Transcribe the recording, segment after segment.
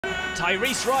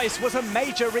Tyrese Rice was a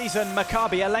major reason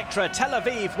Maccabi Electra Tel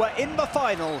Aviv were in the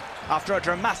final after a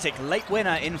dramatic late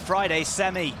winner in Friday's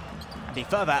semi. And he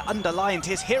further underlined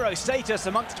his hero status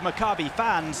amongst Maccabi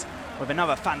fans with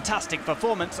another fantastic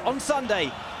performance on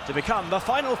Sunday to become the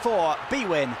Final Four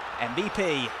bwin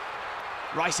MVP.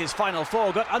 Rice's Final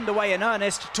Four got underway in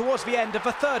earnest towards the end of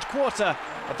the third quarter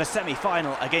of the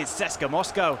semi-final against CSKA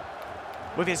Moscow.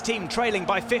 With his team trailing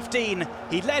by 15,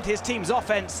 he led his team's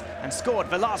offense and scored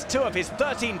the last 2 of his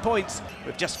 13 points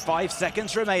with just 5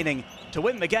 seconds remaining to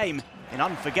win the game in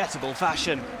unforgettable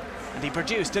fashion. And he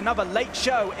produced another late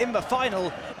show in the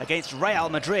final against Real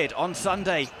Madrid on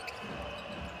Sunday.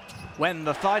 When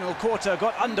the final quarter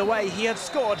got underway, he had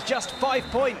scored just 5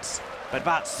 points, but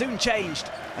that soon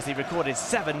changed as he recorded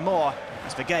 7 more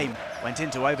as the game went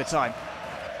into overtime.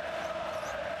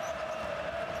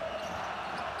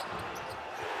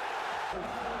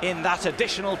 In that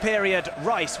additional period,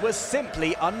 Rice was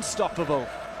simply unstoppable.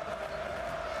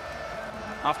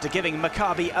 After giving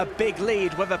Maccabi a big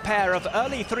lead with a pair of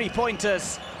early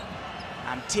three-pointers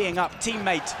and teeing up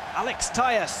teammate Alex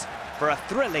Tyus for a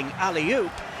thrilling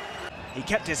alley-oop, he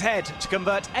kept his head to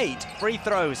convert 8 free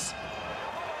throws.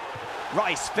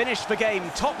 Rice finished the game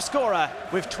top scorer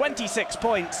with 26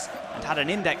 points and had an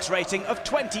index rating of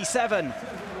 27,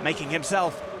 making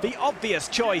himself the obvious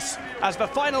choice as the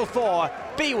Final Four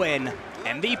bwin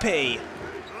MVP.